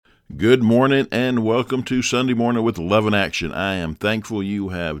Good morning and welcome to Sunday Morning with Love in Action. I am thankful you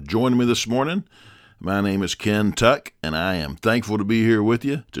have joined me this morning. My name is Ken Tuck, and I am thankful to be here with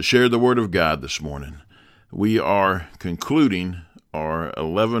you to share the Word of God this morning. We are concluding our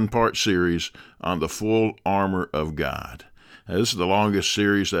 11-part series on the full armor of God. Now, this is the longest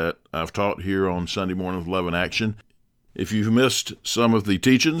series that I've taught here on Sunday Morning with Love in Action. If you've missed some of the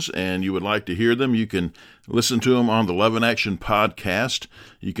teachings and you would like to hear them, you can listen to them on the Love in Action podcast.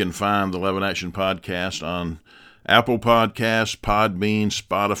 You can find the Love in Action podcast on Apple Podcasts, Podbean,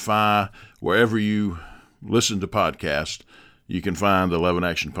 Spotify, wherever you listen to podcasts. You can find the Love in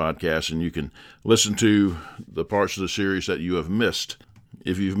Action podcast, and you can listen to the parts of the series that you have missed.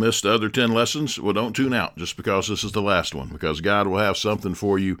 If you've missed the other 10 lessons, well, don't tune out just because this is the last one, because God will have something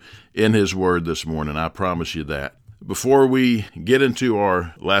for you in His Word this morning. I promise you that. Before we get into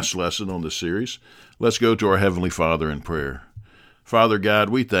our last lesson on this series, let's go to our Heavenly Father in prayer. Father God,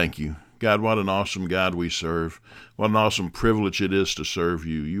 we thank you. God, what an awesome God we serve. What an awesome privilege it is to serve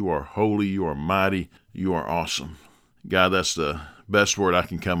you. You are holy, you are mighty, you are awesome. God, that's the best word I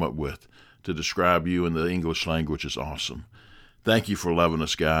can come up with to describe you in the English language is awesome. Thank you for loving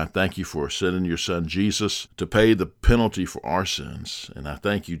us, God. Thank you for sending your Son, Jesus, to pay the penalty for our sins. And I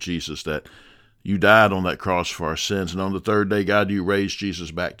thank you, Jesus, that you died on that cross for our sins, and on the third day, God, you raised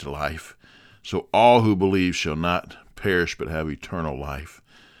Jesus back to life. So all who believe shall not perish but have eternal life.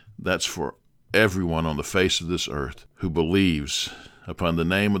 That's for everyone on the face of this earth who believes upon the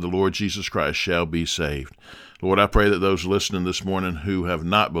name of the Lord Jesus Christ shall be saved. Lord, I pray that those listening this morning who have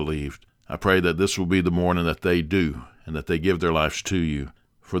not believed, I pray that this will be the morning that they do and that they give their lives to you.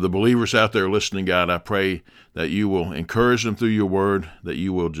 For the believers out there listening, God, I pray that you will encourage them through your word, that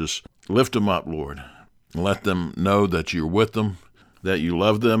you will just lift them up, Lord, and let them know that you're with them, that you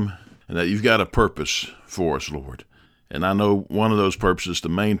love them, and that you've got a purpose for us, Lord. And I know one of those purposes, the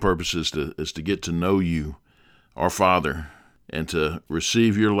main purpose is to get to know you, our Father, and to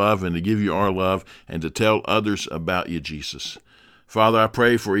receive your love and to give you our love and to tell others about you, Jesus. Father, I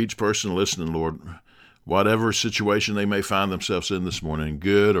pray for each person listening, Lord, whatever situation they may find themselves in this morning,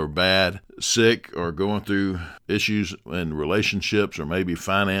 good or bad, sick or going through issues in relationships or maybe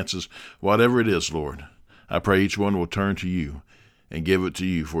finances, whatever it is, Lord, I pray each one will turn to you and give it to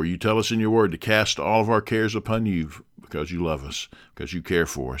you. For you tell us in your word to cast all of our cares upon you because you love us, because you care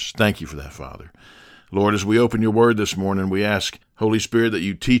for us. Thank you for that, Father. Lord, as we open your word this morning, we ask, Holy Spirit, that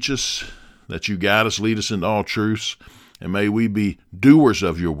you teach us, that you guide us, lead us into all truths, and may we be doers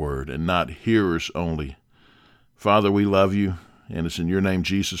of your word and not hearers only. Father, we love you, and it's in your name,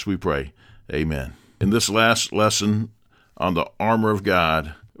 Jesus, we pray. Amen. In this last lesson on the armor of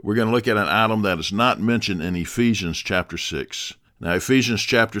God, we're going to look at an item that is not mentioned in Ephesians chapter 6. Now, Ephesians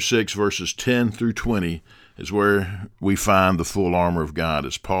chapter 6, verses 10 through 20 is where we find the full armor of God,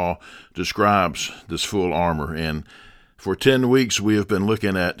 as Paul describes this full armor. And for 10 weeks, we have been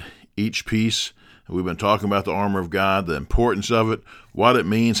looking at each piece. We've been talking about the armor of God, the importance of it, what it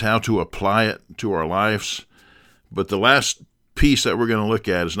means, how to apply it to our lives. But the last piece that we're going to look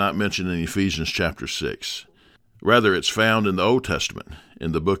at is not mentioned in Ephesians chapter 6. Rather, it's found in the Old Testament,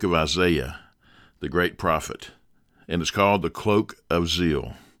 in the book of Isaiah, the great prophet, and it's called the cloak of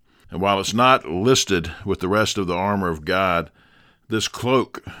zeal. And while it's not listed with the rest of the armor of God, this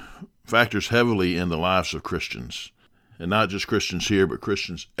cloak factors heavily in the lives of Christians. And not just Christians here, but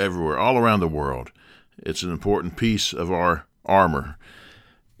Christians everywhere, all around the world. It's an important piece of our armor.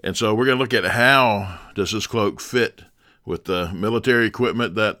 And so we're going to look at how does this cloak fit with the military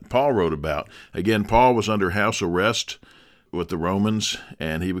equipment that Paul wrote about. Again, Paul was under house arrest with the Romans,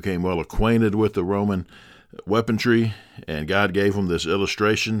 and he became well acquainted with the Roman weaponry, and God gave him this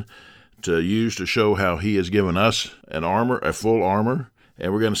illustration to use to show how he has given us an armor, a full armor.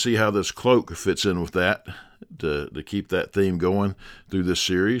 And we're going to see how this cloak fits in with that to keep that theme going through this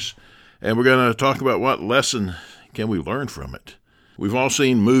series. And we're going to talk about what lesson can we learn from it. We've all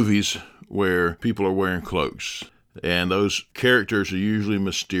seen movies where people are wearing cloaks, and those characters are usually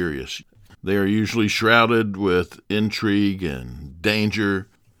mysterious. They are usually shrouded with intrigue and danger.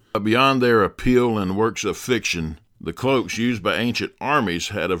 But beyond their appeal in works of fiction, the cloaks used by ancient armies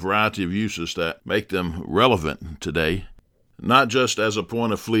had a variety of uses that make them relevant today, not just as a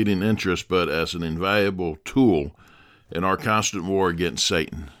point of fleeting interest, but as an invaluable tool in our constant war against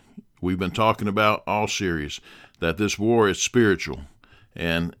Satan. We've been talking about all series that this war is spiritual,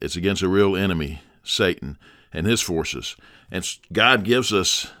 and it's against a real enemy, Satan, and his forces. And God gives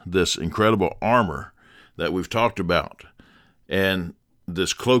us this incredible armor that we've talked about. And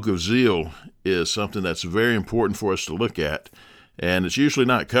this cloak of zeal is something that's very important for us to look at. And it's usually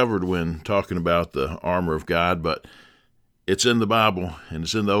not covered when talking about the armor of God, but it's in the Bible and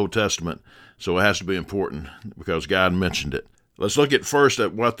it's in the Old Testament, so it has to be important because God mentioned it. Let's look at first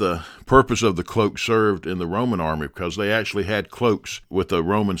at what the purpose of the cloak served in the Roman army, because they actually had cloaks with the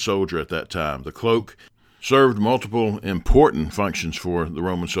Roman soldier at that time. The cloak served multiple important functions for the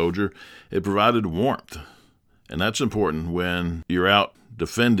Roman soldier. It provided warmth, and that's important when you're out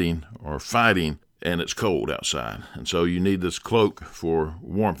defending or fighting and it's cold outside. And so you need this cloak for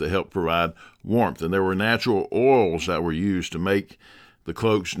warmth to help provide warmth. And there were natural oils that were used to make the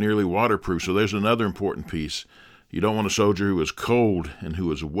cloaks nearly waterproof. So there's another important piece. You don't want a soldier who is cold and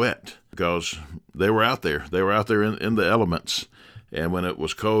who is wet, because they were out there. They were out there in the elements. And when it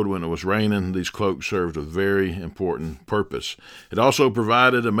was cold, when it was raining, these cloaks served a very important purpose. It also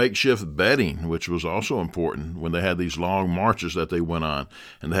provided a makeshift bedding, which was also important when they had these long marches that they went on,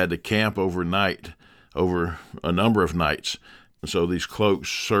 and they had to camp overnight, over a number of nights. And so these cloaks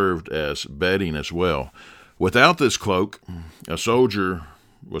served as bedding as well. Without this cloak, a soldier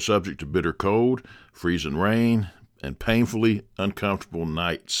was subject to bitter cold, freezing rain, and painfully uncomfortable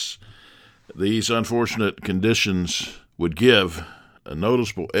nights. These unfortunate conditions would give a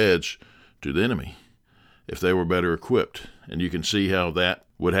noticeable edge to the enemy if they were better equipped. And you can see how that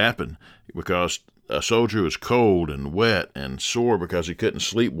would happen, because a soldier who is cold and wet and sore because he couldn't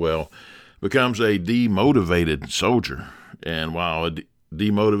sleep well becomes a demotivated soldier. And while a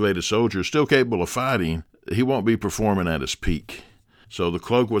demotivated soldier is still capable of fighting, he won't be performing at his peak. So the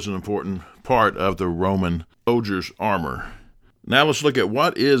cloak was an important part of the Roman soldier's armor. Now let's look at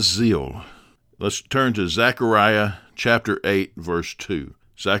what is zeal. Let's turn to Zechariah chapter 8, verse 2.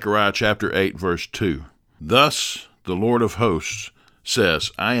 Zechariah chapter 8, verse 2. Thus the Lord of hosts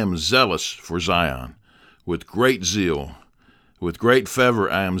says, I am zealous for Zion, with great zeal. With great fervor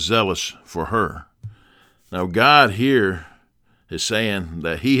I am zealous for her. Now God here is saying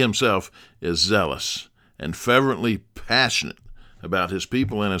that he himself is zealous and fervently passionate about his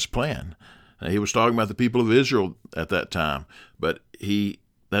people and his plan. Now, he was talking about the people of Israel at that time, but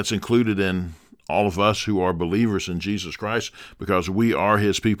that's included in all of us who are believers in Jesus Christ, because we are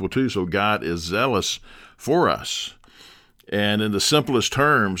his people too. So God is zealous for us. And in the simplest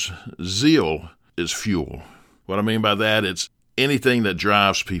terms, zeal is fuel. What I mean by that, it's anything that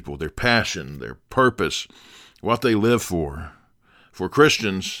drives people, their passion, their purpose, what they live for. For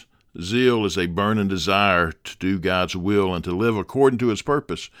Christians, zeal is a burning desire to do God's will and to live according to his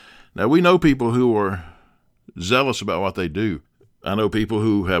purpose. Now, we know people who are zealous about what they do. I know people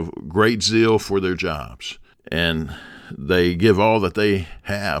who have great zeal for their jobs, and they give all that they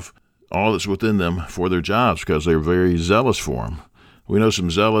have, all that's within them, for their jobs because they're very zealous for them. We know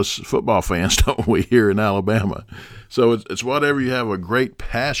some zealous football fans, don't we, here in Alabama? So it's whatever you have a great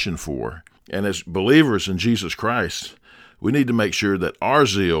passion for. And as believers in Jesus Christ, we need to make sure that our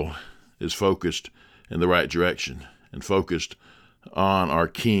zeal is focused in the right direction and focused on our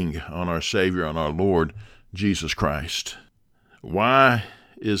King, on our Savior, on our Lord, Jesus Christ. Why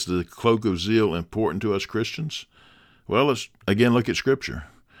is the cloak of zeal important to us Christians? Well, let's again look at Scripture.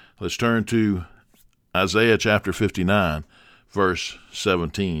 Let's turn to Isaiah chapter 59, verse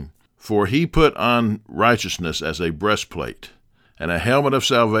 17. For he put on righteousness as a breastplate, and a helmet of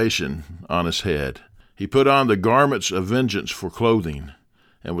salvation on his head. He put on the garments of vengeance for clothing,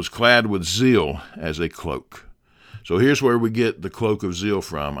 and was clad with zeal as a cloak. So here's where we get the cloak of zeal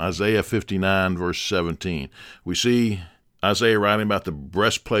from. Isaiah 59, verse 17. We see Isaiah writing about the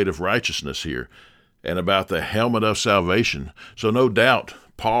breastplate of righteousness here and about the helmet of salvation. So no doubt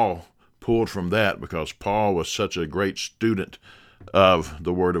Paul pulled from that, because Paul was such a great student of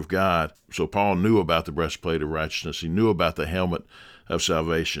the Word of God. So Paul knew about the breastplate of righteousness. He knew about the helmet of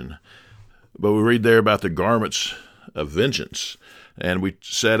salvation. But we read there about the garments of vengeance. And we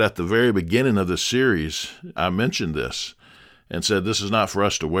said at the very beginning of this series, I mentioned this and said this is not for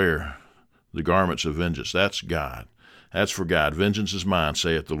us to wear, the garments of vengeance. That's God. That's for God. Vengeance is mine,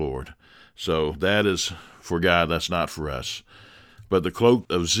 saith the Lord. So that is for God. That's not for us. But the cloak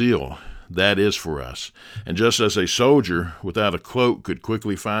of zeal, that is for us. And just as a soldier without a cloak could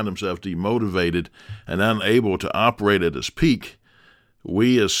quickly find himself demotivated and unable to operate at his peak,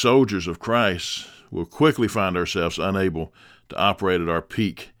 we as soldiers of Christ will quickly find ourselves unable to operate at our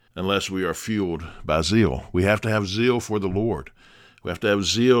peak unless we are fueled by zeal. We have to have zeal for the Lord. We have to have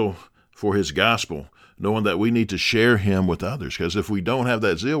zeal for his gospel, knowing that we need to share him with others. Because if we don't have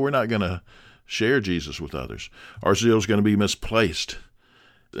that zeal, we're not going to share Jesus with others. Our zeal is going to be misplaced,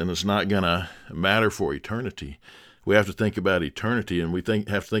 and it's not going to matter for eternity. We have to think about eternity, and we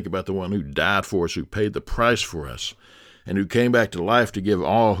have to think about the one who died for us, who paid the price for us, and who came back to life to give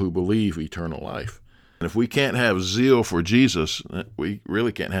all who believe eternal life. And if we can't have zeal for Jesus, we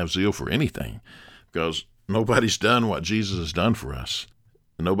really can't have zeal for anything, because Nobody's done what Jesus has done for us.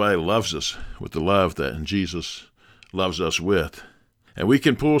 Nobody loves us with the love that Jesus loves us with. And we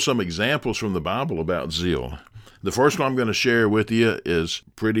can pull some examples from the Bible about zeal. The first one I'm going to share with you is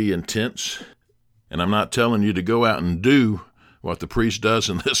pretty intense. And I'm not telling you to go out and do what the priest does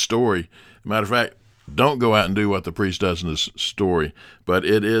in this story. Matter of fact, don't go out and do what the priest does in this story. But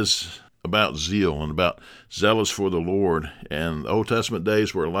it is about zeal and about zealous for the Lord. And the Old Testament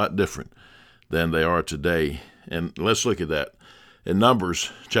days were a lot different than they are today. And let's look at that. In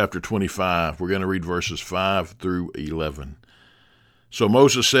Numbers chapter 25, we're going to read verses 5 through 11. So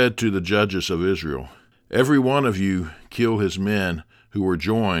Moses said to the judges of Israel, "Every one of you kill his men who were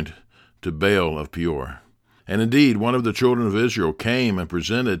joined to Baal of Peor." And indeed, one of the children of Israel came and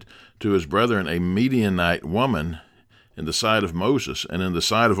presented to his brethren a Midianite woman in the sight of Moses, and in the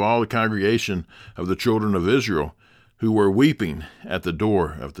sight of all the congregation of the children of Israel, who were weeping at the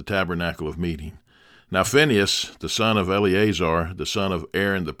door of the tabernacle of meeting. Now Phinehas, the son of Eleazar, the son of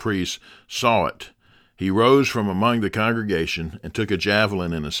Aaron the priest, saw it. He rose from among the congregation and took a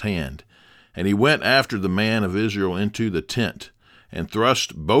javelin in his hand. And he went after the man of Israel into the tent, and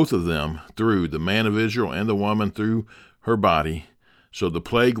thrust both of them through, the man of Israel and the woman through her body. So the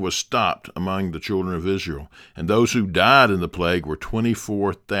plague was stopped among the children of Israel, and those who died in the plague were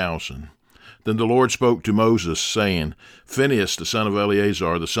 24,000. Then the Lord spoke to Moses, saying, "Phinehas, the son of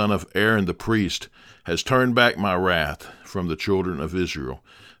Eleazar, the son of Aaron the priest, has turned back my wrath from the children of Israel,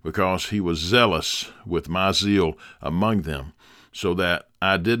 because he was zealous with my zeal among them, so that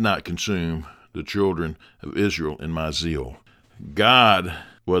I did not consume the children of Israel in my zeal." God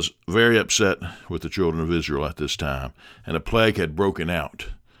was very upset with the children of Israel at this time, and a plague had broken out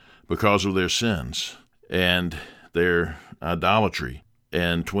because of their sins and their idolatry,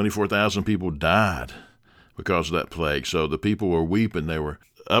 and 24,000 people died because of that plague. So the people were weeping. They were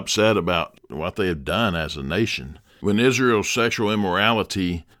upset about what they had done as a nation. When Israel's sexual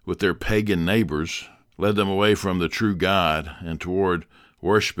immorality with their pagan neighbors led them away from the true God and toward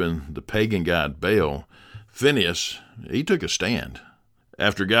worshiping the pagan god Baal, Phinehas, he took a stand.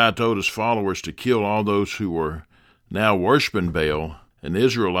 After God told his followers to kill all those who were now worshiping Baal, an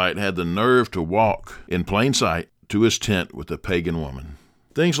Israelite had the nerve to walk in plain sight to his tent with a pagan woman.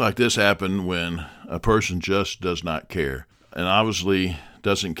 Things like this happen when a person just does not care, and obviously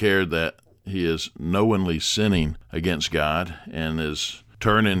doesn't care that he is knowingly sinning against God and is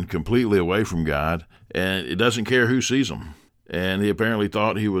turning completely away from God, and it doesn't care who sees him. And he apparently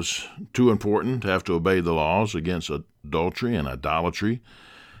thought he was too important to have to obey the laws against adultery and idolatry.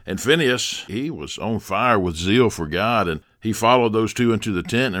 And Phinehas, he was on fire with zeal for God, and he followed those two into the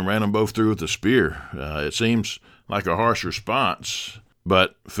tent and ran them both through with a spear. It seems like a harsh response,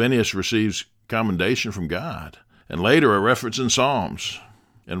 but Phinehas receives commendation from God, and later a reference in Psalms.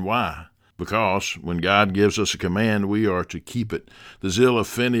 And why? Because when God gives us a command, we are to keep it. The zeal of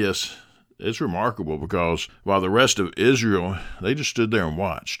Phinehas is remarkable, because while the rest of Israel, they just stood there and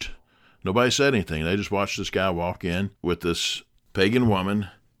watched. Nobody said anything. They just watched this guy walk in with this pagan woman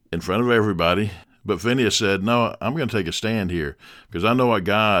in front of everybody. But Phinehas said, "No, I'm going to take a stand here, because I know what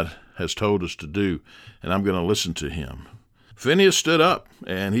God has told us to do, and I'm going to listen to him." Phinehas stood up,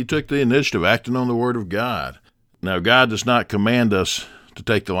 and he took the initiative, acting on the word of God. Now, God does not command us to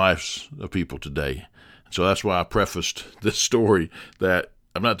take the lives of people today. So that's why I prefaced this story that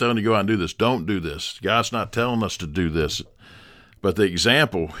I'm not telling you to go out and do this. Don't do this. God's not telling us to do this. But the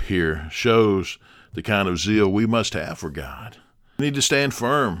example here shows the kind of zeal we must have for God. We need to stand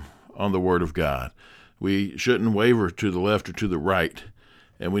firm on the word of God. We shouldn't waver to the left or to the right.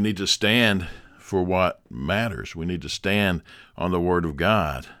 And we need to stand for what matters. We need to stand on the word of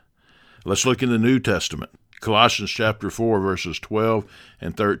God. Let's look in the New Testament. Colossians chapter 4, verses 12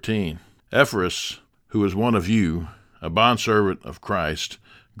 and 13. Epaphras, who is one of you, a bondservant of Christ,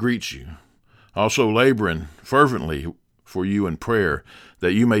 greets you, also laboring fervently for you in prayer,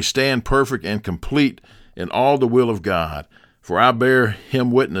 that you may stand perfect and complete in all the will of God. For I bear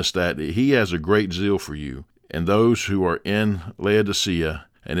him witness that he has a great zeal for you, and those who are in Laodicea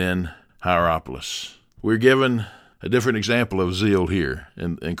and in Hierapolis. We're given a different example of zeal here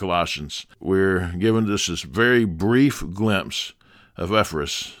in Colossians. We're given this very brief glimpse of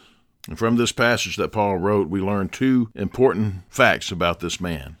Epaphras. And from this passage that Paul wrote, we learn two important facts about this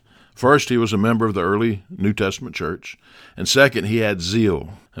man. First, he was a member of the early New Testament church. And second, he had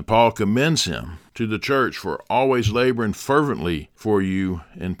zeal. And Paul commends him to the church for always laboring fervently for you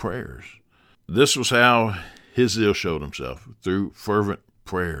in prayers. This was how his zeal showed himself, through fervent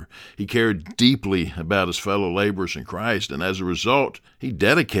prayer. He cared deeply about his fellow laborers in Christ, and as a result, he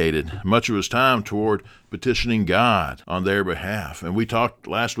dedicated much of his time toward petitioning God on their behalf. And we talked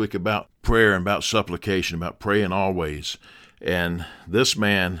last week about prayer and about supplication, about praying always. And this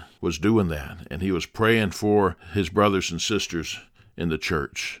man was doing that, and he was praying for his brothers and sisters in the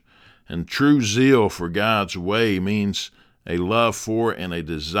church. And true zeal for God's way means a love for and a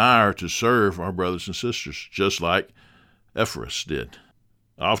desire to serve our brothers and sisters, just like Ephraim did.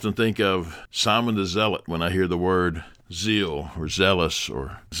 I often think of Simon the Zealot when I hear the word zeal or zealous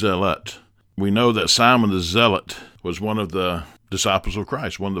or zealot. We know that Simon the Zealot was one of the disciples of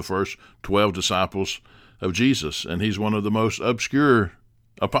Christ, one of the first 12 disciples of Jesus, and he's one of the most obscure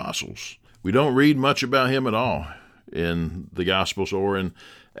apostles. We don't read much about him at all in the Gospels or in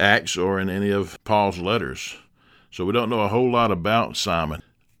Acts or in any of Paul's letters. So we don't know a whole lot about Simon.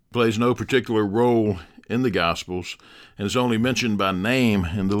 He plays no particular role in the Gospels, and is only mentioned by name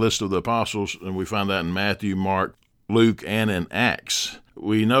in the list of the apostles, and we find that in Matthew, Mark, Luke, and in Acts.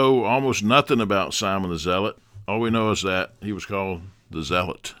 We know almost nothing about Simon the Zealot. All we know is that he was called the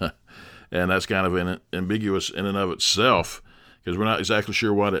Zealot, and that's kind of ambiguous in and of itself, because we're not exactly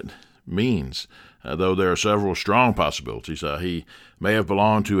sure what it means, though there are several strong possibilities. He may have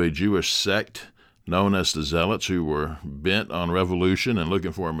belonged to a Jewish sect known as the Zealots, who were bent on revolution and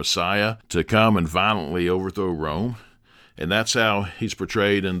looking for a Messiah to come and violently overthrow Rome. And that's how he's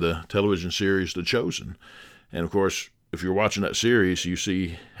portrayed in the television series The Chosen. And of course, if you're watching that series, you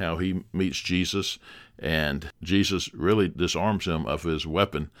see how he meets Jesus, and Jesus really disarms him of his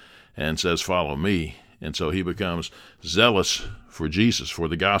weapon and says, "Follow me." And so he becomes zealous for Jesus, for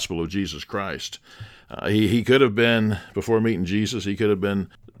the gospel of Jesus Christ. He could have been, before meeting Jesus, he could have been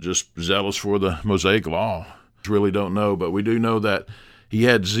just zealous for the Mosaic law. We really don't know, but we do know that he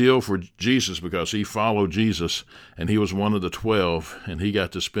had zeal for Jesus because he followed Jesus, and he was one of the 12, and he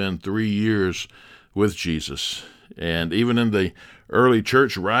got to spend 3 years with Jesus. And even in the early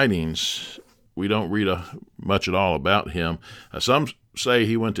church writings, we don't read much at all about him. Some say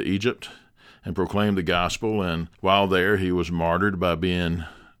he went to Egypt and proclaimed the gospel, and while there he was martyred by being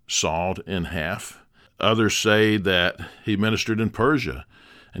sawed in half. Others say that he ministered in Persia,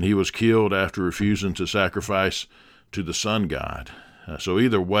 and he was killed after refusing to sacrifice to the sun god. So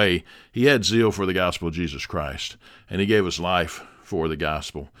either way, he had zeal for the gospel of Jesus Christ, and he gave his life for the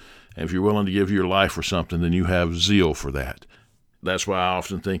gospel. And if you're willing to give your life for something, then you have zeal for that. That's why I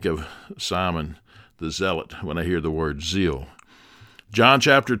often think of Simon the Zealot when I hear the word zeal. John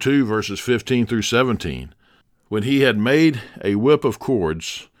chapter 2, verses 15 through 17. When he had made a whip of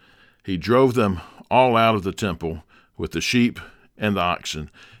cords, he drove them all out of the temple with the sheep and the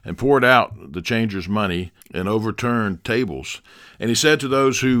oxen, and poured out the changers' money, and overturned tables. And he said to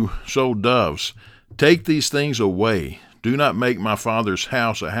those who sold doves, "Take these things away. Do not make my Father's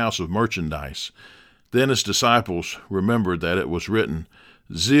house a house of merchandise." Then his disciples remembered that it was written,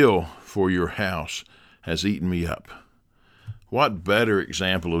 "Zeal for your house has eaten me up." What better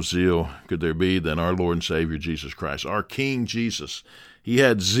example of zeal could there be than our Lord and Savior Jesus Christ? Our King Jesus, he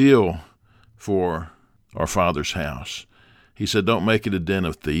had zeal for our Father's house. He said, "Don't make it a den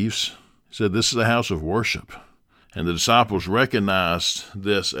of thieves." He said, "This is a house of worship." And the disciples recognized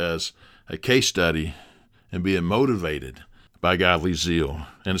this as a case study in being motivated by godly zeal.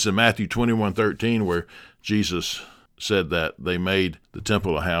 And it's in Matthew 21:13 where Jesus said that they made the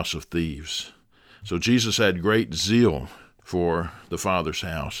temple a house of thieves. So Jesus had great zeal for the Father's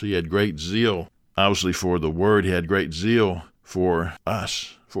house. He had great zeal, obviously, for the Word. He had great zeal for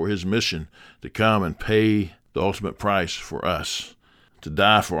us, for his mission to come and pay the ultimate price for us, to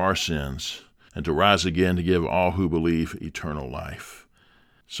die for our sins, and to rise again to give all who believe eternal life.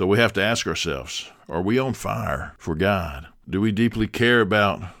 So we have to ask ourselves, are we on fire for God? Do we deeply care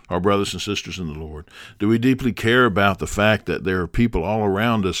about our brothers and sisters in the Lord? Do we deeply care about the fact that there are people all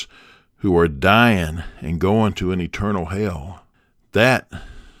around us who are dying and going to an eternal hell? That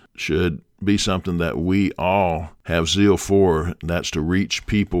should be something that we all have zeal for. That's to reach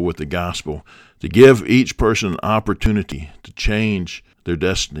people with the gospel, to give each person an opportunity to change their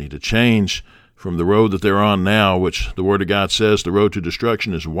destiny, to change from the road that they're on now, which the Word of God says the road to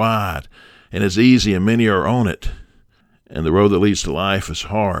destruction is wide and is easy, and many are on it. And the road that leads to life is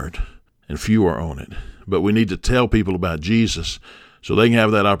hard, and few are on it. But we need to tell people about Jesus so they can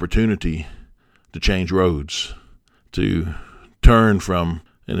have that opportunity to change roads, to turn from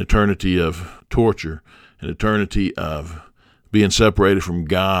an eternity of torture, an eternity of being separated from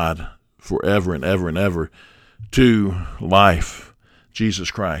God forever and ever and ever, to life, Jesus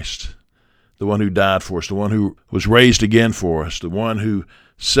Christ, the one who died for us, the one who was raised again for us, the one who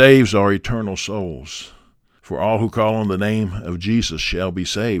saves our eternal souls. For all who call on the name of Jesus shall be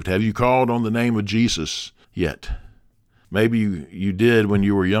saved. Have you called on the name of Jesus yet? Maybe you did when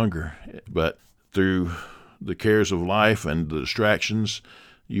you were younger, but through the cares of life and the distractions,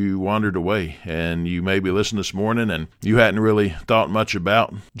 you wandered away, and you maybe listened this morning and you hadn't really thought much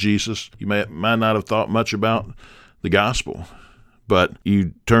about Jesus. You might not have thought much about the gospel, but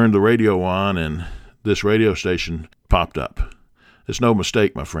you turned the radio on and this radio station popped up. It's no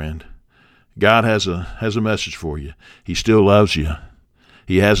mistake, my friend. God has a message for you. He still loves you.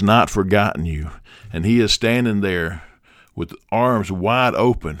 He has not forgotten you, and he is standing there with arms wide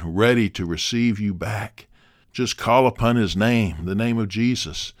open, ready to receive you back. Just call upon his name, the name of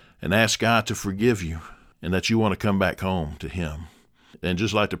Jesus, and ask God to forgive you and that you want to come back home to him. And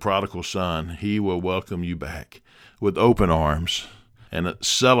just like the prodigal son, he will welcome you back with open arms and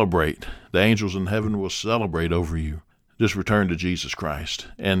celebrate. The angels in heaven will celebrate over you. Just return to Jesus Christ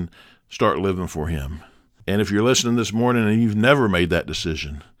and start living for him. And if you're listening this morning and you've never made that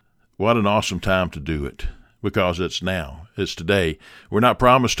decision, what an awesome time to do it, because it's now. It's today. We're not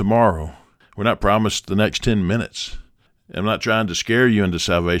promised tomorrow. We're not promised the next 10 minutes. I'm not trying to scare you into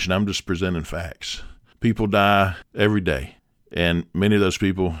salvation. I'm just presenting facts. People die every day, and many of those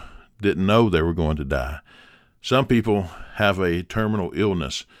people didn't know they were going to die. Some people have a terminal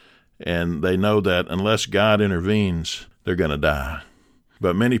illness, and they know that unless God intervenes, they're going to die.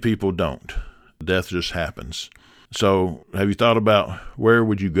 But many people don't. Death just happens. So have you thought about where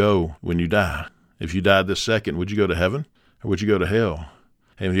would you go when you die? If you died this second, would you go to heaven or would you go to hell?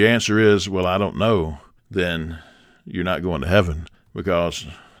 And if your answer is, well, I don't know, then you're not going to heaven, because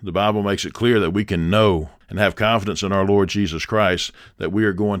the Bible makes it clear that we can know and have confidence in our Lord Jesus Christ that we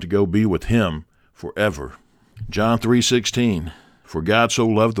are going to go be with him forever. John 3:16, for God so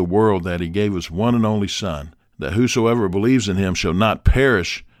loved the world that he gave his one and only Son, that whosoever believes in him shall not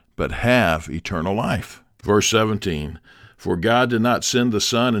perish, but have eternal life. Verse 17, for God did not send the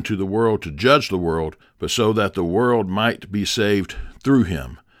Son into the world to judge the world, but so that the world might be saved through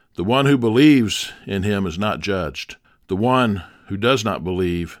him. The one who believes in him is not judged. The one who does not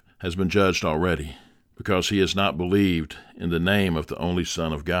believe has been judged already, because he has not believed in the name of the only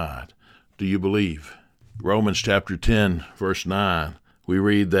Son of God. Do you believe? Romans chapter 10, verse 9, we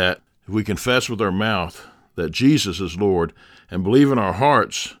read that if we confess with our mouth that Jesus is Lord and believe in our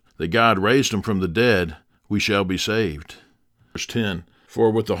hearts that God raised him from the dead, we shall be saved. Verse 10,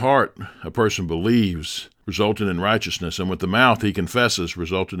 for with the heart a person believes, resulting in righteousness, and with the mouth he confesses,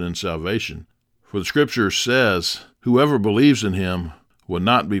 resulting in salvation. For the scripture says, whoever believes in him will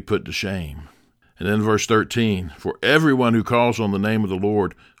not be put to shame. And then verse 13, for everyone who calls on the name of the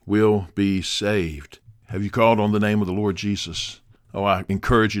Lord will be saved. Have you called on the name of the Lord Jesus? Oh, I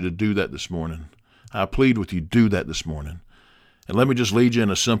encourage you to do that this morning. I plead with you, do that this morning. And let me just lead you in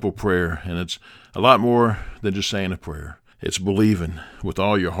a simple prayer, and it's a lot more than just saying a prayer. It's believing with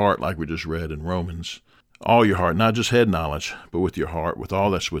all your heart, like we just read in Romans. All your heart, not just head knowledge, but with your heart, with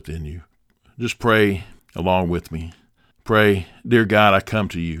all that's within you. Just pray along with me. Pray, dear God, I come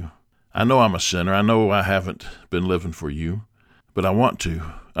to you. I know I'm a sinner. I know I haven't been living for you, but I want to.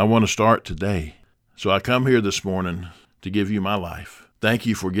 I want to start today. So I come here this morning to give you my life. Thank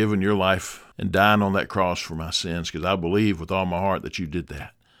you for giving your life and dying on that cross for my sins, because I believe with all my heart that you did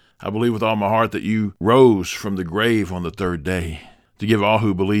that. I believe with all my heart that you rose from the grave on the third day to give all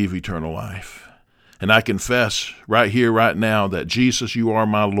who believe eternal life. And I confess right here, right now, that Jesus, you are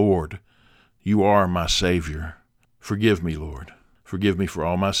my Lord. You are my Savior. Forgive me, Lord. Forgive me for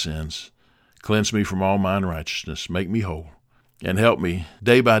all my sins. Cleanse me from all my unrighteousness. Make me whole. And help me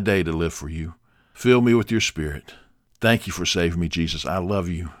day by day to live for you. Fill me with your Spirit. Thank you for saving me, Jesus. I love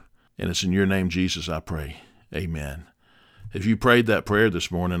you. And it's in your name, Jesus, I pray. Amen. If you prayed that prayer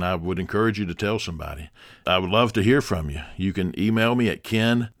this morning, I would encourage you to tell somebody. I would love to hear from you. You can email me at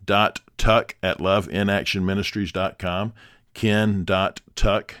ken.tuck@loveinactionministries.com,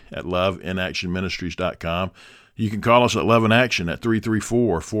 ken.tuck@loveinactionministries.com. You can call us at Love in Action at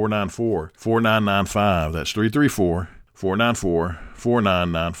 334-494-4995. That's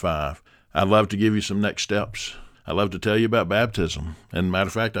 334-494-4995. I'd love to give you some next steps. I'd love to tell you about baptism. And matter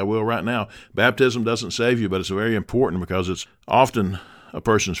of fact, I will right now. Baptism doesn't save you, but it's very important because it's often a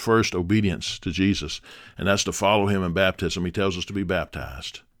person's first obedience to Jesus, and that's to follow him in baptism. He tells us to be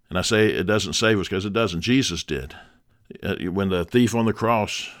baptized. And I say it doesn't save us because it doesn't. Jesus did. When the thief on the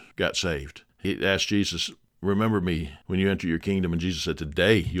cross got saved, he asked Jesus, remember me when you enter your kingdom. And Jesus said,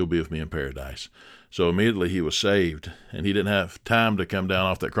 today you'll be with me in paradise. So immediately he was saved, and he didn't have time to come down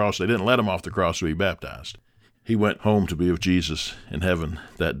off that cross. They didn't let him off the cross to be baptized. He went home to be with Jesus in heaven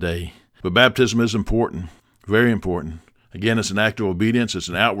that day. But baptism is important, very important. Again, it's an act of obedience. It's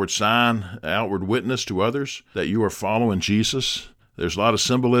an outward sign, outward witness to others that you are following Jesus. There's a lot of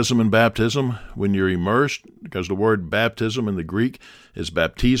symbolism in baptism when you're immersed, because the word baptism in the Greek is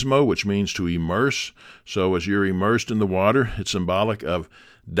baptismo, which means to immerse. So as you're immersed in the water, it's symbolic of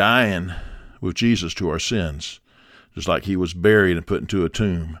dying with Jesus to our sins, just like he was buried and put into a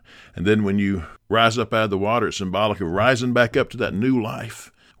tomb. And then when you rise up out of the water, it's symbolic of rising back up to that new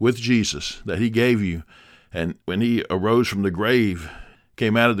life with Jesus that he gave you. And when he arose from the grave,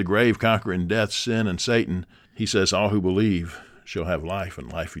 came out of the grave conquering death, sin, and Satan, he says, all who believe shall have life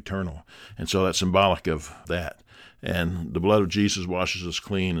and life eternal. And so that's symbolic of that. And the blood of Jesus washes us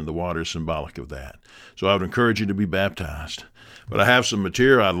clean, and the water is symbolic of that. So I would encourage you to be baptized. But I have some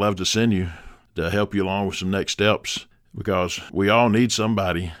material I'd love to send you to help you along with some next steps, because we all need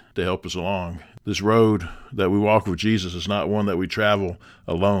somebody to help us along. This road that we walk with Jesus is not one that we travel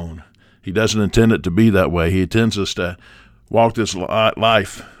alone. He doesn't intend it to be that way. He intends us to walk this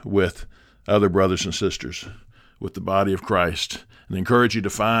life with other brothers and sisters, with the body of Christ, and encourage you to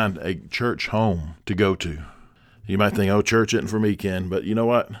find a church home to go to. You might think, oh, church isn't for me, Ken, but you know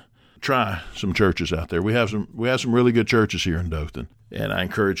what? Try some churches out there. We have some really good churches here in Dothan, and I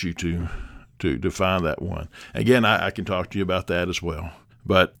encourage you to find that one. Again, I can talk to you about that as well.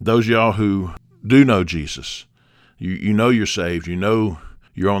 But those of y'all who do know Jesus, you know you're saved, you know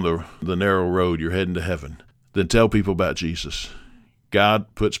you're on the narrow road, you're heading to heaven, then tell people about Jesus.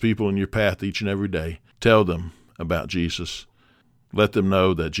 God puts people in your path each and every day. Tell them about Jesus. Let them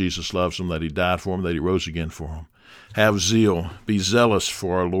know that Jesus loves them, that he died for them, that he rose again for them. Have zeal. Be zealous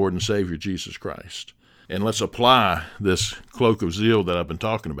for our Lord and Savior, Jesus Christ. And let's apply this cloak of zeal that I've been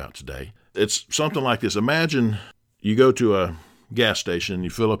talking about today. It's something like this. Imagine you go to a gas station, you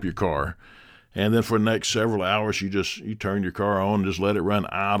fill up your car, and then for the next several hours, you turn your car on and just let it run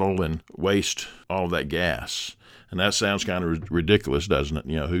idle and waste all of that gas. And that sounds kind of ridiculous, doesn't it?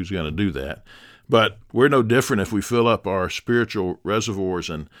 Who's going to do that? But we're no different if we fill up our spiritual reservoirs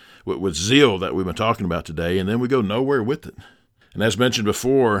and with zeal that we've been talking about today, and then we go nowhere with it. And as mentioned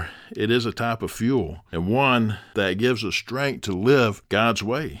before, it is a type of fuel, and one that gives us strength to live God's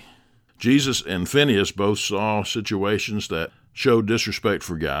way. Jesus and Phineas both saw situations that showed disrespect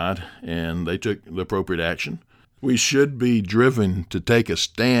for God, and they took the appropriate action. We should be driven to take a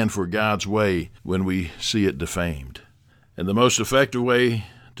stand for God's way when we see it defamed. And the most effective way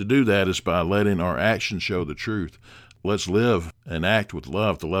to do that is by letting our actions show the truth. Let's live and act with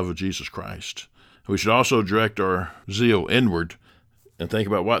love, the love of Jesus Christ. We should also direct our zeal inward and think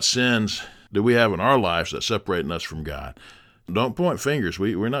about what sins do we have in our lives that separate us from God. Don't point fingers.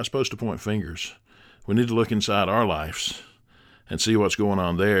 We're not supposed to point fingers. We need to look inside our lives and see what's going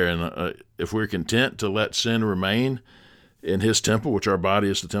on there. And if we're content to let sin remain in his temple, which our body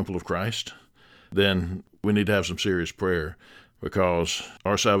is the temple of Christ, then we need to have some serious prayer, because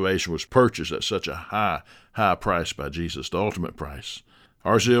our salvation was purchased at such a high price by Jesus, the ultimate price.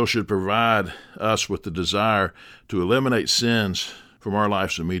 Our zeal should provide us with the desire to eliminate sins from our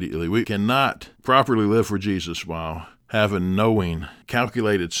lives immediately. We cannot properly live for Jesus while having knowing,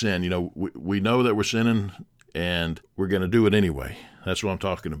 calculated sin. We know that we're sinning, and we're going to do it anyway. That's what I'm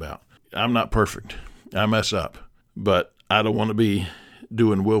talking about. I'm not perfect. I mess up, but I don't want to be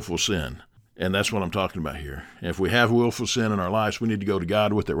doing willful sin. And that's what I'm talking about here. And if we have willful sin in our lives, we need to go to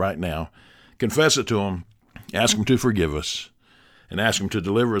God with it right now, confess it to him, ask him to forgive us, and ask him to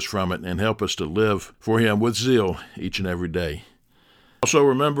deliver us from it and help us to live for him with zeal each and every day. Also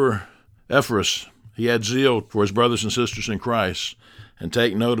remember Ephraim. He had zeal for his brothers and sisters in Christ. And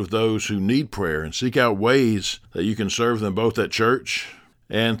take note of those who need prayer, and seek out ways that you can serve them both at church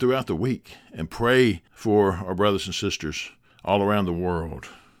and throughout the week, and pray for our brothers and sisters all around the world.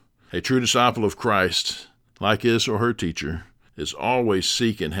 A true disciple of Christ, like his or her teacher, is always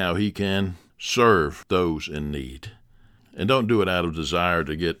seeking how he can serve those in need. And don't do it out of desire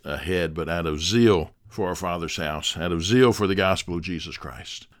to get ahead, but out of zeal for our Father's house, out of zeal for the gospel of Jesus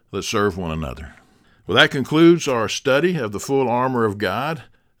Christ. Let's serve one another. Well, that concludes our study of the full armor of God.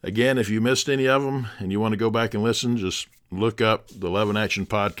 Again, if you missed any of them and you want to go back and listen, just look up the Love in Action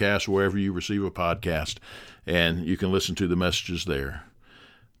podcast wherever you receive a podcast, and you can listen to the messages there.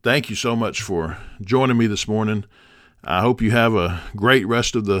 Thank you so much for joining me this morning. I hope you have a great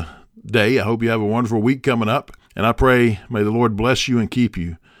rest of the day. I hope you have a wonderful week coming up. And I pray, may the Lord bless you and keep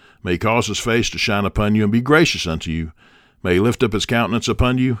you. May he cause his face to shine upon you and be gracious unto you. May he lift up his countenance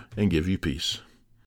upon you and give you peace.